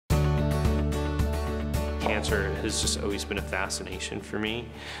Cancer has just always been a fascination for me.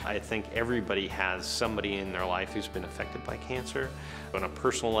 I think everybody has somebody in their life who's been affected by cancer. On a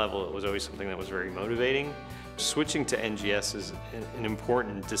personal level, it was always something that was very motivating. Switching to NGS is an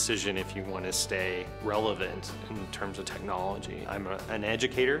important decision if you want to stay relevant in terms of technology. I'm an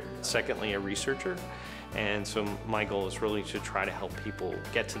educator, secondly a researcher, and so my goal is really to try to help people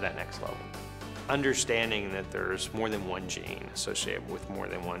get to that next level. Understanding that there's more than one gene associated with more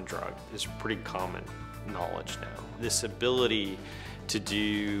than one drug is pretty common knowledge now. This ability to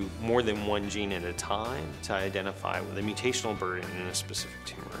do more than one gene at a time to identify the mutational burden in a specific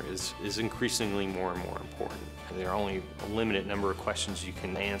tumor is increasingly more and more important. There are only a limited number of questions you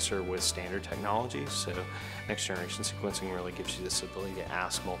can answer with standard technologies, so next generation sequencing really gives you this ability to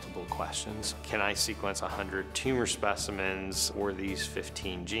ask multiple questions. Can I sequence 100 tumor specimens or these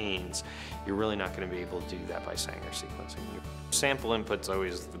 15 genes? You're really not going to be able to do that by Sanger sequencing. Sample input's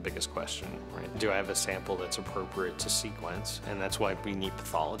always the biggest question, right? Do I have a sample that's appropriate to sequence? And that's why we need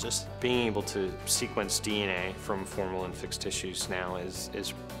pathologists. Being able to sequence DNA from formalin fixed tissues now is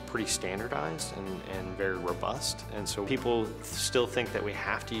pretty standardized and very robust. And so people still think that we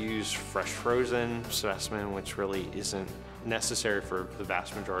have to use fresh frozen specimen, which really isn't necessary for the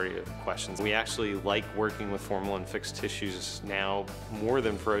vast majority of questions. We actually like working with formalin fixed tissues now more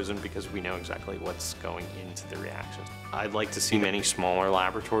than frozen because we know exactly what's going into the reactions. I'd like to see many smaller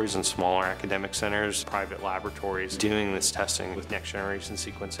laboratories and smaller academic centers, private laboratories doing this testing with next generation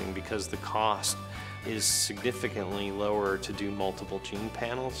sequencing because the cost is significantly lower to do multiple gene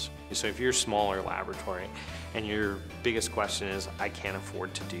panels. So if you're a smaller laboratory and your biggest question is, I can't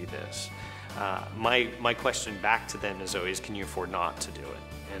afford to do this, my question back to them is always, can you afford not to do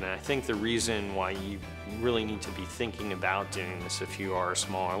it? And I think the reason why you really need to be thinking about doing this if you are a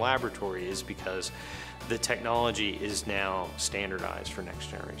smaller laboratory is because the technology is now standardized for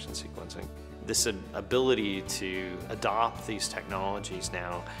next generation sequencing. This ability to adopt these technologies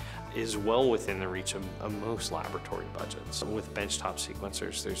now is well within the reach of most laboratory budgets. With benchtop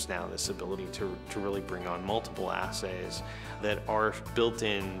sequencers, there's now this ability to really bring on multiple assays that are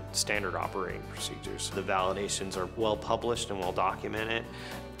built-in standard operating procedures. The validations are well published and well documented.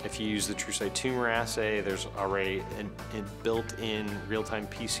 If you use the TrueSight tumor assay, there's already a built-in real-time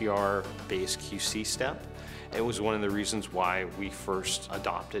PCR-based QC step. It was one of the reasons why we first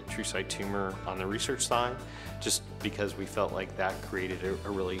adopted TrueSight tumor on the research side, just because we felt like that created a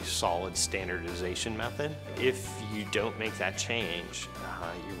really solid standardization method. If you don't make that change,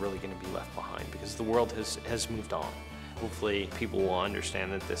 you're really going to be left behind because the world has moved on. Hopefully people will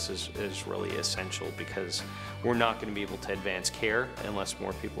understand that this is really essential because we're not going to be able to advance care unless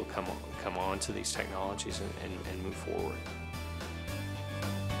more people come on to these technologies and move forward.